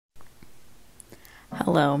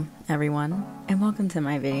Hello everyone, and welcome to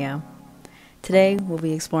my video. Today we'll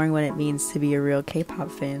be exploring what it means to be a real K-pop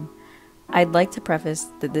fan. I'd like to preface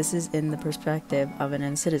that this is in the perspective of an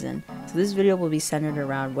Nctzen, so this video will be centered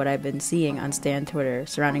around what I've been seeing on Stan Twitter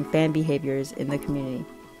surrounding fan behaviors in the community.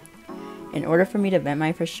 In order for me to vent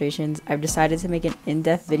my frustrations, I've decided to make an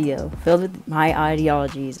in-depth video filled with my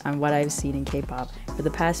ideologies on what I've seen in K-pop for the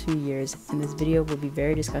past few years, and this video will be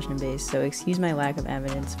very discussion based, so excuse my lack of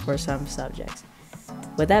evidence for some subjects.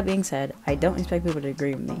 With that being said, I don't expect people to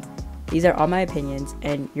agree with me. These are all my opinions,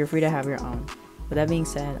 and you're free to have your own. With that being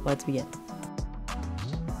said, let's begin.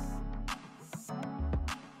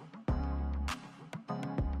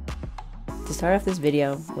 To start off this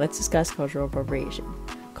video, let's discuss cultural appropriation.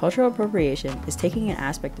 Cultural appropriation is taking an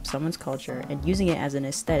aspect of someone's culture and using it as an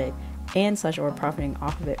aesthetic or profiting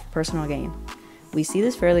off of it for personal gain. We see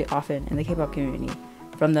this fairly often in the K-pop community,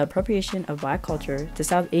 from the appropriation of Black culture to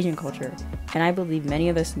South Asian culture, and I believe many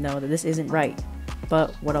of us know that this isn't right.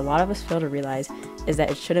 But what a lot of us fail to realize is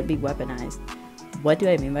that it shouldn't be weaponized. What do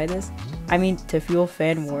I mean by this? I mean to fuel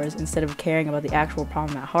fan wars instead of caring about the actual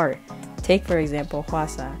problem at heart. Take for example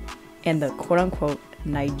Hwasa and the quote-unquote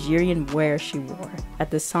Nigerian wear she wore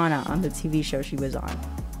at the sauna on the TV show she was on.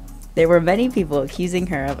 There were many people accusing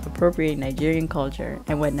her of appropriating Nigerian culture,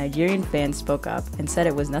 and when Nigerian fans spoke up and said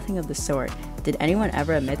it was nothing of the sort, did anyone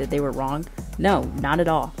ever admit that they were wrong? No, not at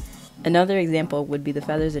all. Another example would be the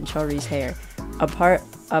feathers in Chori's hair, a part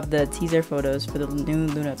of the teaser photos for the new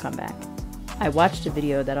Luna comeback. I watched a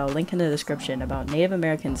video that I'll link in the description about Native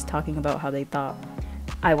Americans talking about what they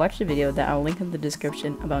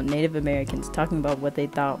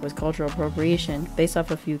thought was cultural appropriation based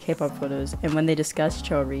off a few K-pop photos, and when they discussed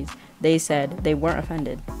Chori's, they said they weren't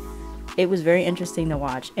offended. It was very interesting to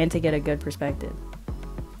watch and to get a good perspective.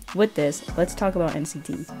 With this, let's talk about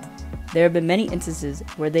NCT. There have been many instances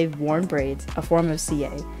where they've worn braids, a form of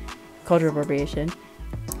CA, cultural appropriation,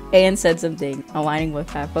 and said something aligning with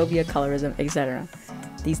fatphobia, colorism, etc.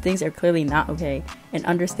 These things are clearly not okay, and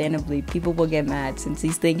understandably, people will get mad since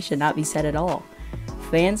these things should not be said at all.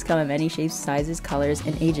 Fans come in many shapes, sizes, colors,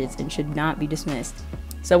 and ages and should not be dismissed.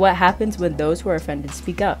 So what happens when those who are offended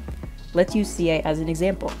speak up? Let's use CA as an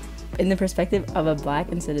example. In the perspective of a Black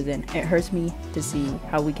Nctzen, it hurts me to see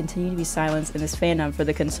how we continue to be silenced in this fandom for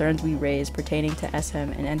the concerns we raise pertaining to SM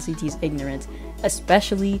and NCT's ignorance,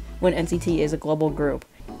 especially when NCT is a global group.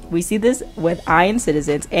 We see this with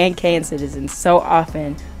Nctzens and Nctzens so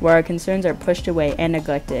often, where our concerns are pushed away and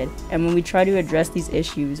neglected, and when we try to address these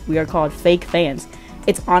issues, we are called fake fans.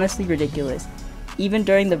 It's honestly ridiculous. Even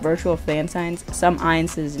during the virtual fan signs, some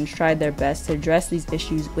Nctzens tried their best to address these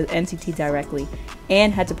issues with NCT directly,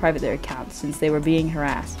 and had to private their accounts since they were being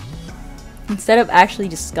harassed. Instead of actually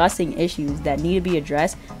discussing issues that need to be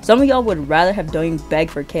addressed, some of y'all would rather have Doing beg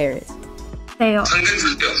for carrots. 네.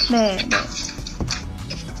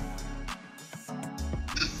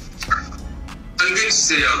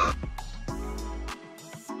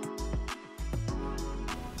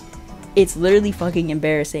 It's literally fucking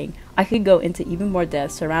embarrassing. I could go into even more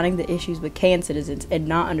depth surrounding the issues with Nctzens and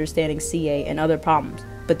not understanding CA and other problems,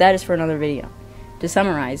 but that is for another video. To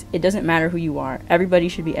summarize, it doesn't matter who you are, everybody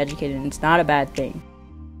should be educated and it's not a bad thing.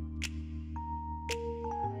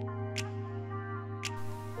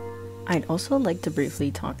 I'd also like to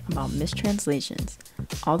briefly talk about mistranslations.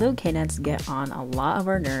 Although K-nets get on a lot of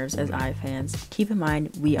our nerves as fans, keep in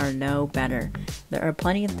mind we are no better. There are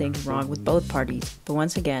plenty of things wrong with both parties, but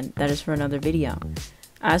once again, that is for another video.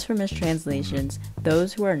 As for mistranslations,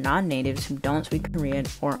 those who are non-natives who don't speak Korean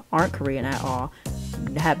or aren't Korean at all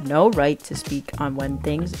have no right to speak on when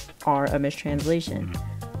things are a mistranslation.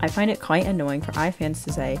 I find it quite annoying for fans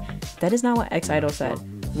to say, that is not what X-Idol said,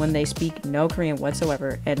 when they speak no Korean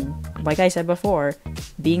whatsoever, and like I said before,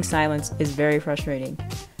 being silenced is very frustrating.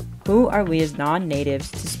 Who are we as non-natives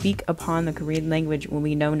to speak upon the Korean language when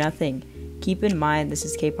we know nothing? Keep in mind this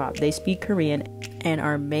is K-pop, they speak Korean and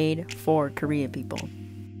are made for Korean people.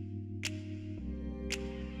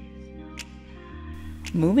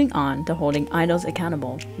 Moving on to holding idols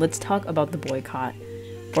accountable, let's talk about the boycott.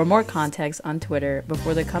 For more context, on Twitter,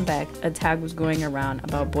 before the comeback, a tag was going around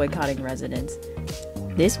about boycotting residents.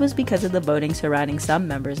 This was because of the voting surrounding some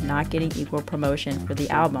members not getting equal promotion for the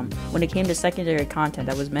album when it came to secondary content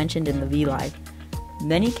that was mentioned in the V-Live.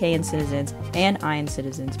 Many Nctzens and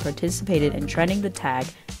Nctzens participated in trending the tag,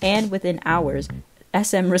 and within hours,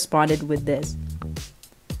 SM responded with this.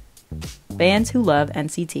 Fans who love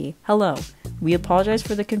NCT, hello. We apologize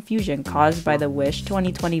for the confusion caused by the Wish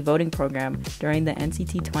 2020 voting program during the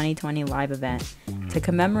NCT 2020 live event. To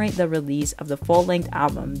commemorate the release of the full-length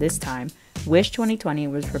album this time, Wish 2020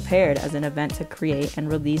 was prepared as an event to create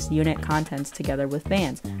and release unit contents together with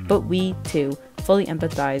fans, but we, too, fully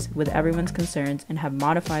empathize with everyone's concerns and have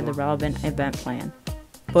modified the relevant event plan.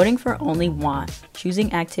 Voting for only want,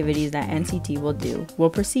 choosing activities that NCT will do, will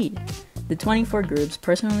proceed. The 24 groups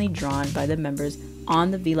personally drawn by the members on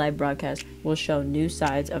the V-Live broadcast will show new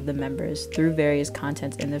sides of the members through various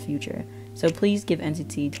contents in the future, so please give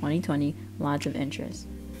NCT 2020 lots of interest.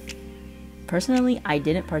 Personally, I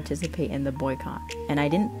didn't participate in the boycott, and I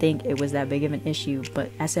didn't think it was that big of an issue,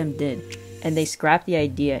 but SM did, and they scrapped the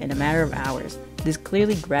idea in a matter of hours. This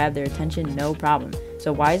clearly grabbed their attention, no problem.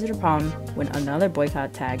 So why is it a problem when another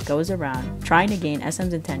boycott tag goes around trying to gain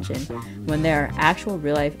SM's attention when there are actual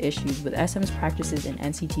real-life issues with SM's practices and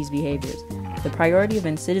NCT's behaviors? The priority of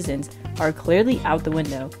Nctzens are clearly out the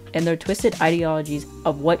window, and their twisted ideologies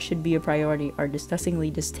of what should be a priority are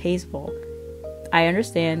disgustingly distasteful. I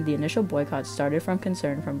understand the initial boycott started from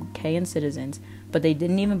concern from K and Nctzens, but they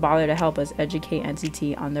didn't even bother to help us educate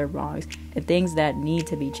NCT on their wrongs and things that need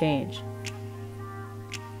to be changed.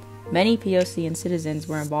 Many POC and Nctzens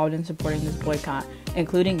were involved in supporting this boycott,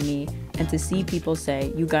 including me, and to see people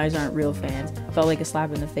say, "You guys aren't real fans," felt like a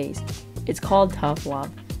slap in the face. It's called tough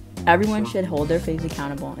love. Everyone should hold their faves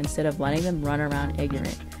accountable instead of letting them run around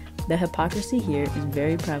ignorant. The hypocrisy here is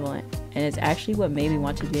very prevalent, and it's actually what made me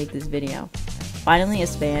want to make this video. Finally,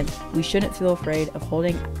 as fans, we shouldn't feel afraid of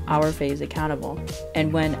holding our faves accountable,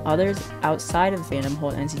 and when others outside of fandom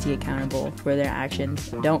hold NCT accountable for their actions,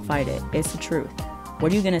 don't fight it. It's the truth.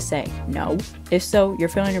 What are you gonna say? No? If so, you're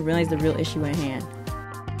failing to realize the real issue at hand.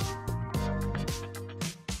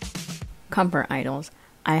 Comfort idols.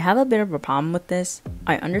 I have a bit of a problem with this.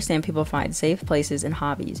 I understand people find safe places and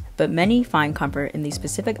hobbies, but many find comfort in these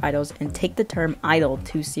specific idols and take the term idol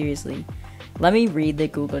too seriously. Let me read the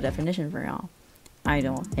Google definition for y'all.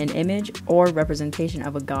 Idol, an image or representation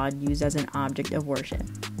of a god used as an object of worship.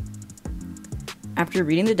 After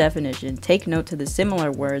reading the definition, take note to the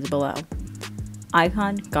similar words below.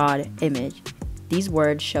 Icon, god, image. These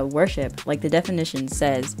words show worship, like the definition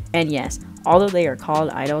says, and yes, although they are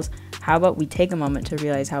called idols, how about we take a moment to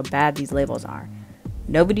realize how bad these labels are.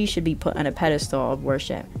 Nobody should be put on a pedestal of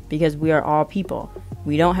worship, because we are all people.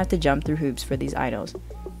 We don't have to jump through hoops for these idols.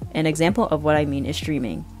 An example of what I mean is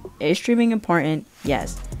streaming. Is streaming important?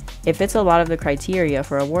 Yes. It fits a lot of the criteria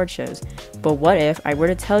for award shows, but what if I were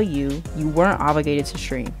to tell you you weren't obligated to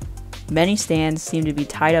stream? Many stans seem to be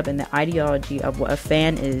tied up in the ideology of what a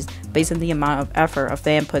fan is based on the amount of effort a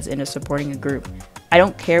fan puts into supporting a group. I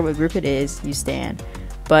don't care what group it is you stan,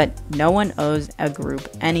 but no one owes a group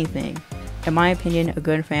anything. In my opinion, a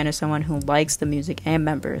good fan is someone who likes the music and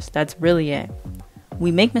members. That's really it.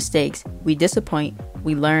 We make mistakes, we disappoint,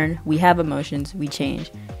 we learn, we have emotions, we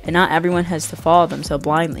change, and not everyone has to follow them so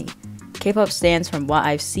blindly. K-pop stans, from what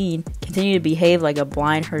I've seen, continue to behave like a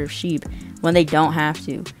blind herd of sheep when they don't have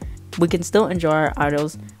to. We can still enjoy our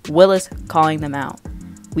idols, Willis calling them out.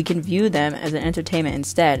 We can view them as an entertainment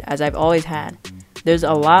instead, as I've always had. There's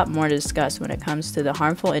a lot more to discuss when it comes to the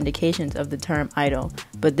harmful indications of the term idol,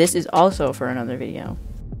 but this is also for another video.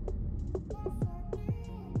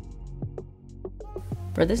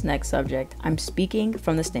 For this next subject, I'm speaking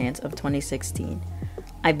from the stance of 2016.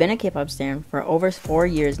 I've been a K-pop stan for over 4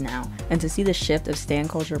 years now, and to see the shift of stan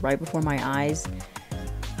culture right before my eyes,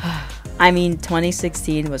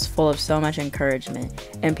 2016 was full of so much encouragement,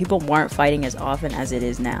 and people weren't fighting as often as it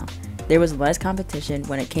is now. There was less competition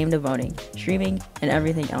when it came to voting, streaming, and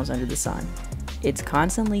everything else under the sun. It's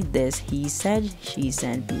constantly this he said, she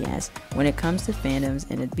said BS when it comes to fandoms,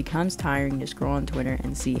 and it becomes tiring to scroll on Twitter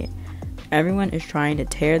and see it. Everyone is trying to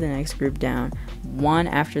tear the next group down, one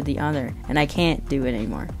after the other, and I can't do it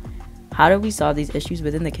anymore. How do we solve these issues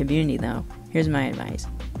within the community though? Here's my advice.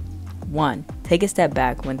 1. Take a step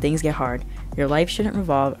back when things get hard. Your life shouldn't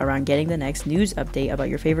revolve around getting the next news update about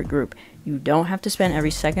your favorite group. You don't have to spend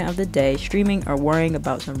every second of the day streaming or worrying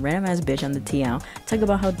about some random ass bitch on the TL talk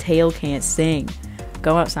about how Tail can't sing.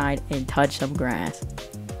 Go outside and touch some grass.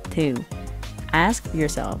 2. Ask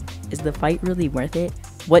yourself, is the fight really worth it?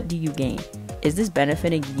 What do you gain? Is this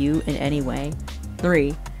benefiting you in any way?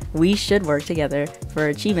 3. We should work together for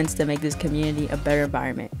achievements to make this community a better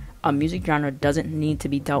environment. A music genre doesn't need to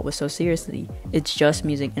be dealt with so seriously. It's just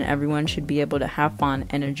music, and everyone should be able to have fun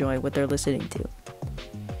and enjoy what they're listening to.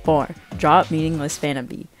 4. Drop meaningless fandom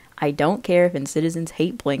beef. I don't care if Nctzens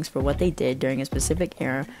hate Blinks for what they did during a specific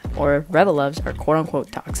era, or if Rebel Loves are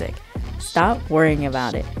quote-unquote toxic. Stop worrying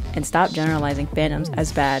about it, and stop generalizing fandoms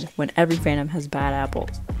as bad when every fandom has bad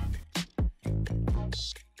apples.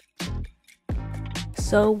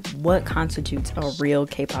 So, what constitutes a real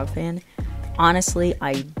K-pop fan? Honestly,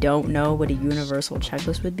 I don't know what a universal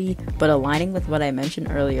checklist would be, but aligning with what I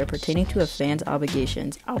mentioned earlier pertaining to a fan's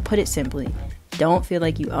obligations, I'll put it simply: don't feel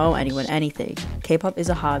like you owe anyone anything. K-pop is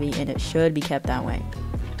a hobby and it should be kept that way.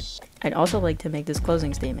 I'd also like to make this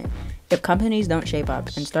closing statement. If companies don't shape up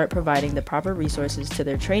and start providing the proper resources to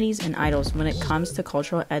their trainees and idols when it comes to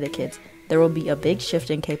cultural etiquettes, there will be a big shift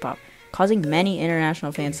in K-pop, causing many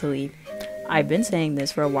international fans to leave. I've been saying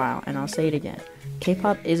this for a while, and I'll say it again.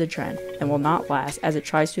 K-pop is a trend and will not last as it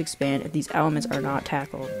tries to expand if these elements are not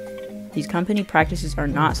tackled. These company practices are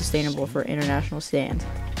not sustainable for international stands.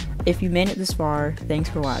 If you made it this far, thanks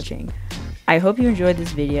for watching. I hope you enjoyed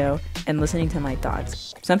this video and listening to my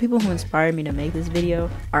thoughts. Some people who inspired me to make this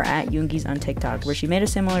video are at Nctzens on TikTok, where she made a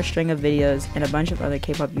similar string of videos, and a bunch of other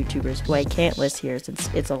K-pop YouTubers who I can't list here since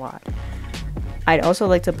it's a lot. I'd also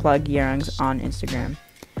like to plug Nctzens on Instagram.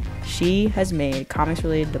 She has made comics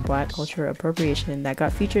related to Black culture appropriation that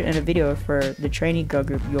got featured in a video for the trainee girl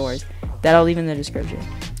group Yours that I'll leave in the description.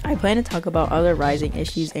 I plan to talk about other rising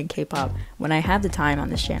issues in K-pop when I have the time on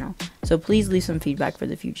this channel, so please leave some feedback for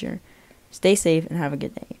the future. Stay safe and have a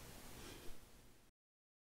good day.